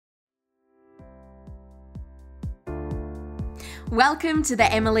Welcome to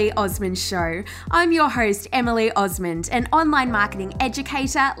the Emily Osmond Show. I'm your host, Emily Osmond, an online marketing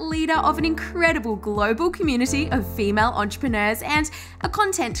educator, leader of an incredible global community of female entrepreneurs, and a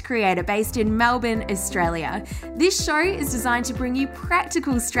content creator based in Melbourne, Australia. This show is designed to bring you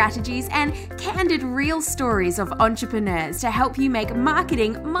practical strategies and candid real stories of entrepreneurs to help you make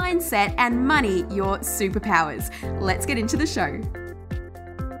marketing, mindset, and money your superpowers. Let's get into the show.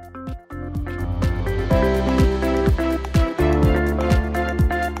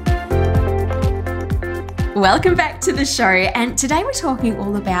 Welcome back to the show, and today we're talking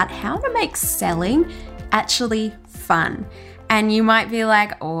all about how to make selling actually fun. And you might be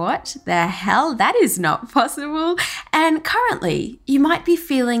like, what the hell? That is not possible. And currently, you might be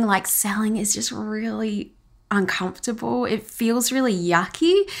feeling like selling is just really uncomfortable. It feels really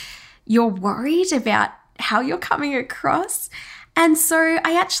yucky. You're worried about how you're coming across. And so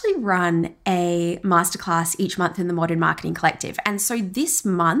I actually run a masterclass each month in the Modern Marketing Collective. And so this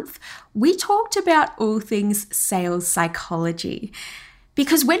month, we talked about all things sales psychology.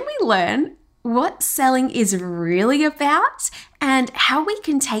 Because when we learn what selling is really about and how we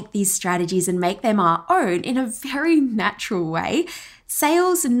can take these strategies and make them our own in a very natural way,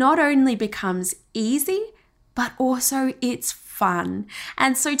 sales not only becomes easy, but also it's fun.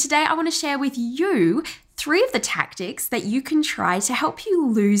 And so today I want to share with you 3 of the tactics that you can try to help you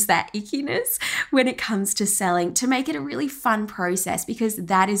lose that ickiness when it comes to selling, to make it a really fun process, because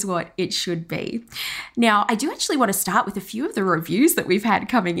that is what it should be. Now, I do actually want to start with a few of the reviews that we've had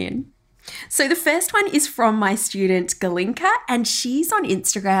coming in. So the first one is from my student Galinka, and she's on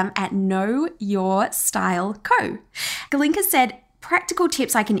Instagram at Know Your Style Co. Galinka said, practical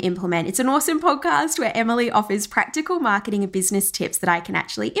tips I can implement. It's an awesome podcast where Emily offers practical marketing and business tips that I can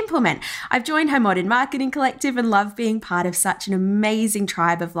actually implement. I've joined her Modern Marketing Collective and love being part of such an amazing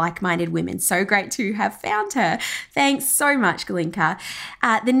tribe of like-minded women. So great to have found her. Thanks so much, Galinka.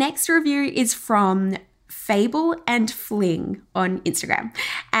 The next review is from Fable and Fling on Instagram.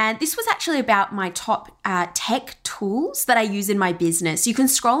 And this was actually about my top tech tools that I use in my business. You can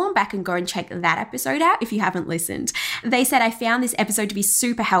scroll on back and go and check that episode out if you haven't listened. They said, I found this episode to be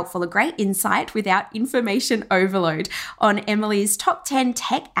super helpful, a great insight without information overload on Emily's top 10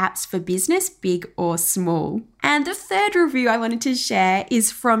 tech apps for business, big or small. And the third review I wanted to share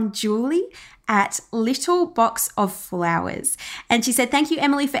is from Julie at Little Box of Flowers. And she said, thank you,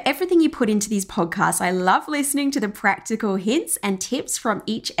 Emily, for everything you put into these podcasts. I love listening to the practical hints and tips from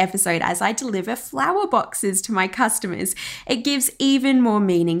each episode as I deliver flower boxes to my customers. It gives even more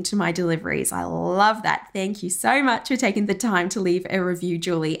meaning to my deliveries. I love that. Thank you so much for taking the time to leave a review,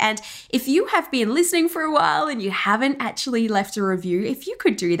 Julie. And if you have been listening for a while and you haven't actually left a review, if you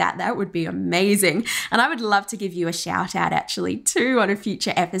could do that, that would be amazing. And I would love to give you a shout out actually too on a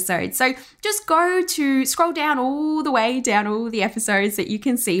future episode. So just scroll down all the way down all the episodes that you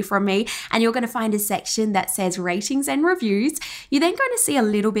can see from me, and you're going to find a section that says ratings and reviews. You're then going to see a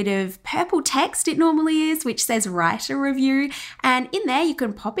little bit of purple text, it normally is, which says write a review. And in there, you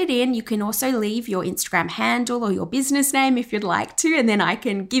can pop it in. You can also leave your Instagram handle or your business name if you'd like to, and then I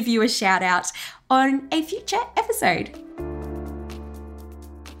can give you a shout out on a future episode.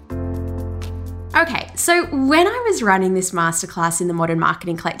 Okay, so when I was running this masterclass in the Modern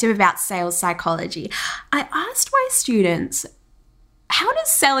Marketing Collective about sales psychology, I asked my students, how does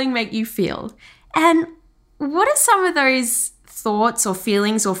selling make you feel? And what are some of those thoughts or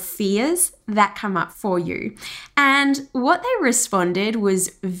feelings or fears that come up for you? And what they responded was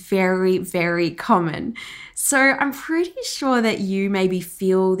very, very common. So I'm pretty sure that you maybe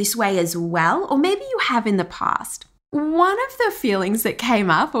feel this way as well, or maybe you have in the past. One of the feelings that came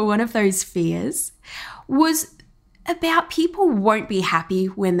up, or one of those fears, was about people won't be happy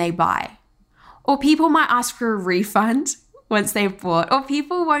when they buy, or people might ask for a refund once they've bought, or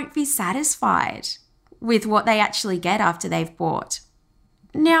people won't be satisfied with what they actually get after they've bought.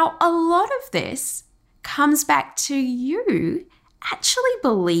 Now, a lot of this comes back to you actually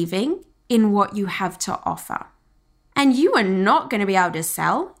believing in what you have to offer. And you are not going to be able to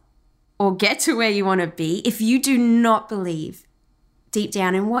sell or get to where you want to be if you do not believe deep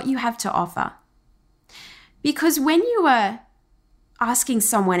down in what you have to offer. Because when you are asking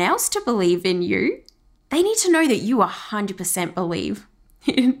someone else to believe in you, they need to know that you 100% believe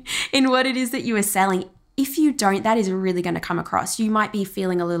in what it is that you are selling. If you don't, that is really going to come across. You might be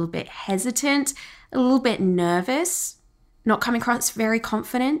feeling a little bit hesitant, a little bit nervous, not coming across very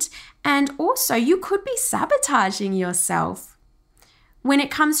confident, and also you could be sabotaging yourself when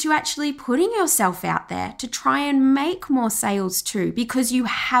it comes to actually putting yourself out there to try and make more sales too, because you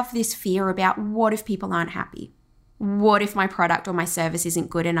have this fear about what if people aren't happy? What if my product or my service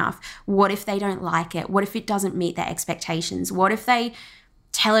isn't good enough? What if they don't like it? What if it doesn't meet their expectations? What if they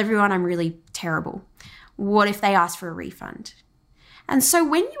tell everyone I'm really terrible? What if they ask for a refund? And so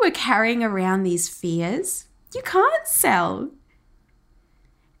when you are carrying around these fears, you can't sell.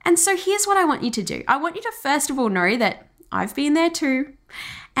 And so here's what I want you to do. I want you to first of all know that I've been there too.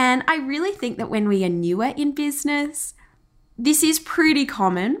 And I really think that when we are newer in business, this is pretty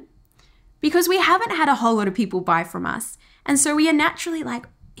common because we haven't had a whole lot of people buy from us. And so we are naturally like,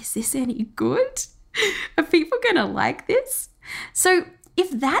 is this any good? Are people going to like this? So if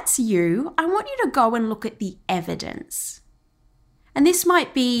that's you, I want you to go and look at the evidence. And this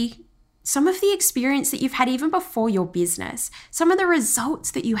might be some of the experience that you've had even before your business, some of the results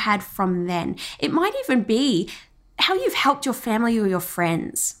that you had from then. It might even be how you've helped your family or your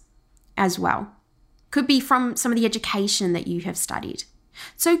friends as well. Could be from some of the education that you have studied.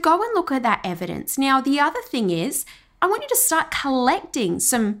 So go and look at that evidence. Now, the other thing is, I want you to start collecting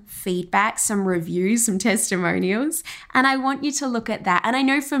some feedback, some reviews, some testimonials, and I want you to look at that. And I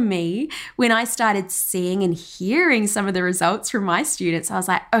know for me, when I started seeing and hearing some of the results from my students, I was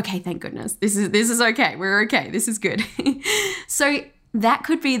like, okay, thank goodness. This is okay. We're okay. This is good. So that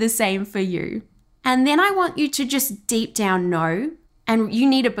could be the same for you. And then I want you to just deep down know, and you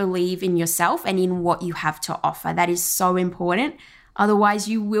need to believe in yourself and in what you have to offer. That is so important. Otherwise,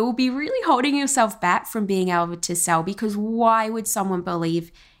 you will be really holding yourself back from being able to sell, because why would someone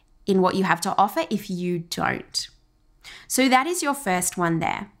believe in what you have to offer if you don't? So that is your first one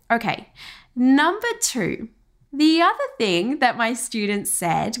there. Okay, number 2, the other thing that my students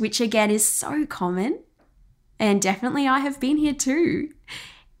said, which again is so common, and definitely I have been here too,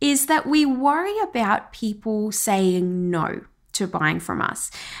 is that we worry about people saying no to buying from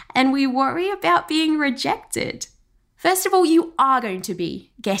us, and we worry about being rejected. First of all, you are going to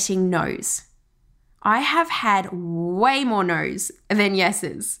be getting no's. I have had way more no's than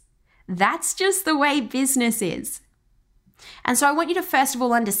yeses. That's just the way business is. And so I want you to first of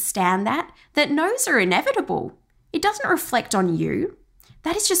all understand that no's are inevitable. It doesn't reflect on you.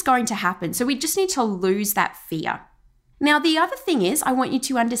 That is just going to happen. So we just need to lose that fear. Now, the other thing is, I want you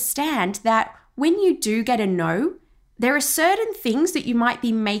to understand that when you do get a no, there are certain things that you might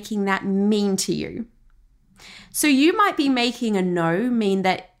be making that mean to you. So you might be making a no mean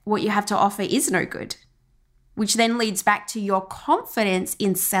that what you have to offer is no good, which then leads back to your confidence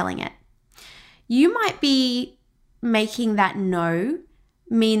in selling it. You might be making that no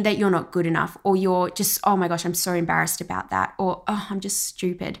mean that you're not good enough, or you're just, oh my gosh, I'm so embarrassed about that, or oh, I'm just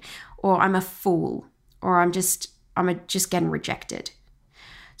stupid, or I'm a fool, or I'm just getting rejected.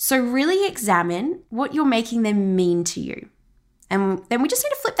 So really examine what you're making them mean to you. And then we just need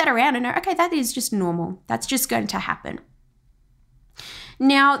to flip that around and know, okay, that is just normal. That's just going to happen.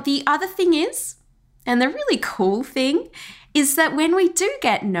 Now, the other thing is, and the really cool thing, is that when we do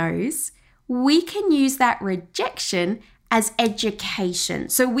get no's, we can use that rejection as education.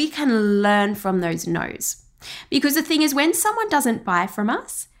 So we can learn from those no's. Because the thing is, when someone doesn't buy from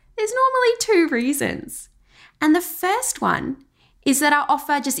us, there's normally 2 reasons. And the first one is that our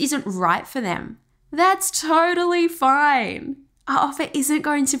offer just isn't right for them. That's totally fine. Our offer isn't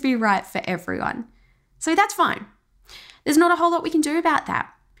going to be right for everyone. So that's fine. There's not a whole lot we can do about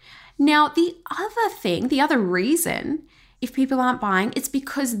that. Now, the other reason, if people aren't buying, it's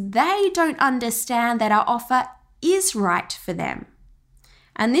because they don't understand that our offer is right for them.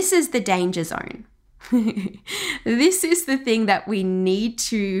 And this is the danger zone. This is the thing that we need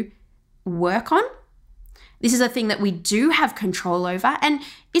to work on. This is a thing that we do have control over, and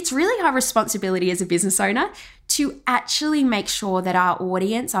it's really our responsibility as a business owner to actually make sure that our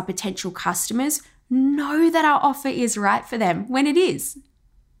audience, our potential customers, know that our offer is right for them when it is.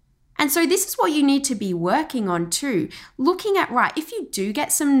 And so this is what you need to be working on too. Looking at, right, if you do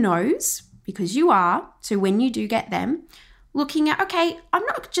get some no's, because you are, so when you do get them, looking at, okay, I'm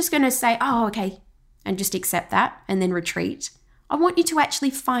not just going to say, oh, okay, and just accept that and then retreat. I want you to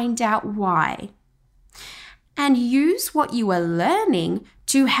actually find out why. And use what you are learning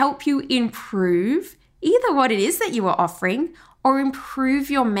to help you improve either what it is that you are offering or improve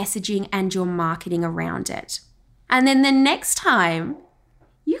your messaging and your marketing around it. And then the next time,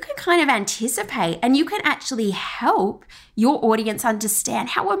 you can kind of anticipate and you can actually help your audience understand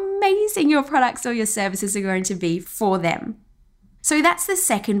how amazing your products or your services are going to be for them. So that's the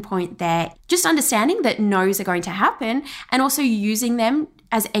second point there. Just understanding that no's are going to happen and also using them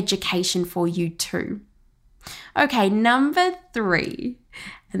as education for you too. Okay, number 3,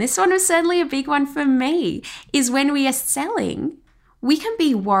 and this one was certainly a big one for me, is when we are selling, we can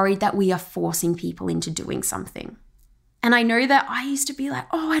be worried that we are forcing people into doing something. And I know that I used to be like,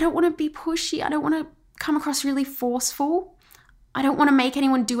 oh, I don't want to be pushy. I don't want to come across really forceful. I don't want to make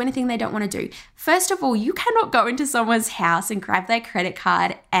anyone do anything they don't want to do. First of all, you cannot go into someone's house and grab their credit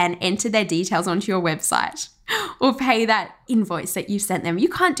card and enter their details onto your website or pay that invoice that you sent them. You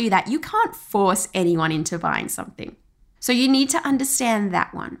can't do that. You can't force anyone into buying something. So you need to understand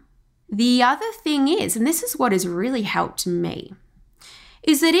that one. The other thing is, and this is what has really helped me,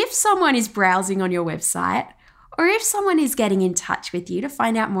 is that if someone is browsing on your website or if someone is getting in touch with you to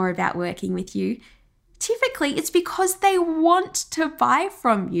find out more about working with you, typically it's because they want to buy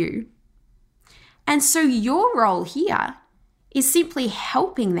from you. And so your role here is simply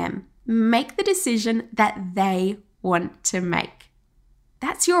helping them make the decision that they want to make.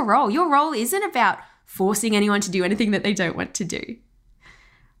 That's your role. Your role isn't about forcing anyone to do anything that they don't want to do.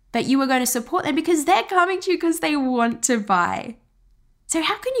 But you are going to support them because they're coming to you because they want to buy. So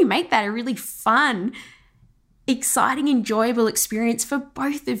how can you make that a really fun, exciting, enjoyable experience for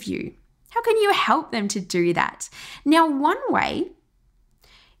both of you? How can you help them to do that? Now, one way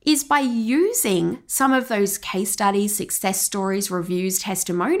is by using some of those case studies, success stories, reviews,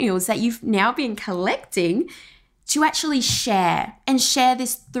 testimonials that you've now been collecting to actually share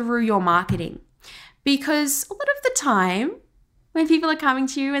this through your marketing. Because a lot of the time when people are coming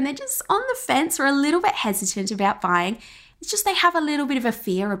to you and they're just on the fence or a little bit hesitant about buying, it's just they have a little bit of a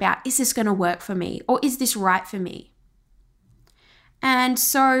fear about, is this going to work for me? Or is this right for me? And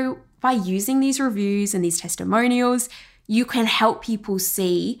so by using these reviews and these testimonials, you can help people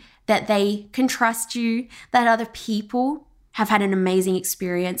see that they can trust you, that other people have had an amazing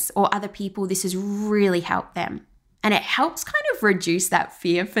experience, or other people, this has really helped them. And it helps kind of reduce that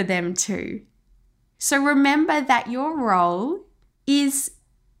fear for them too. So remember that your role is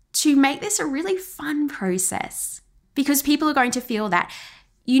to make this a really fun process, because people are going to feel that.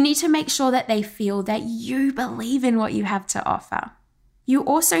 You need to make sure that they feel that you believe in what you have to offer. You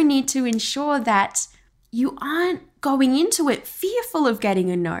also need to ensure that you aren't going into it fearful of getting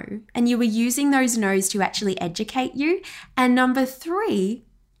a no, and you are using those no's to actually educate you. And number 3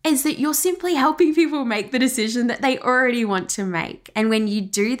 is that you're simply helping people make the decision that they already want to make. And when you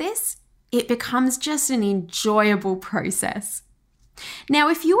do this, it becomes just an enjoyable process. Now,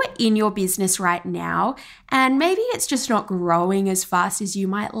 if you are in your business right now and maybe it's just not growing as fast as you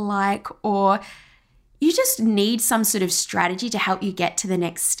might like, or you just need some sort of strategy to help you get to the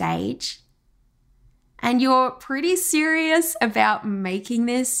next stage, and you're pretty serious about making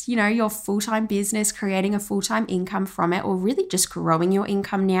this, your full-time business, creating a full-time income from it, or really just growing your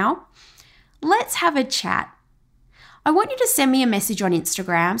income now, let's have a chat. I want you to send me a message on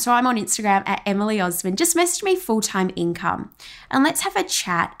Instagram. So I'm on Instagram at Emily Osmond. Just message me full-time income, and let's have a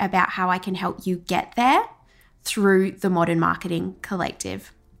chat about how I can help you get there through the Modern Marketing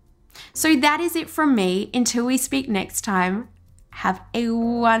Collective. So that is it from me. Until we speak next time, have a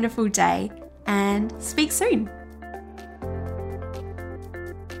wonderful day and speak soon.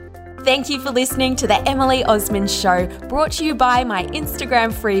 Thank you for listening to The Emily Osmond Show, brought to you by my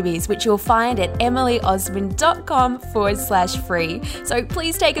Instagram freebies, which you'll find at emilyosmond.com/free. So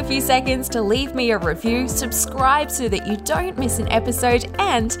please take a few seconds to leave me a review, subscribe so that you don't miss an episode,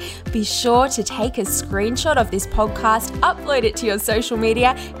 and be sure to take a screenshot of this podcast, upload it to your social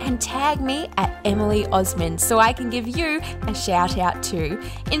media, and tag me at Emily Osmond so I can give you a shout out too.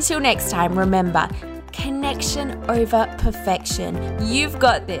 Until next time, remember, connection over perfection. You've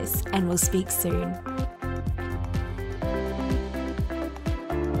got this, and we'll speak soon.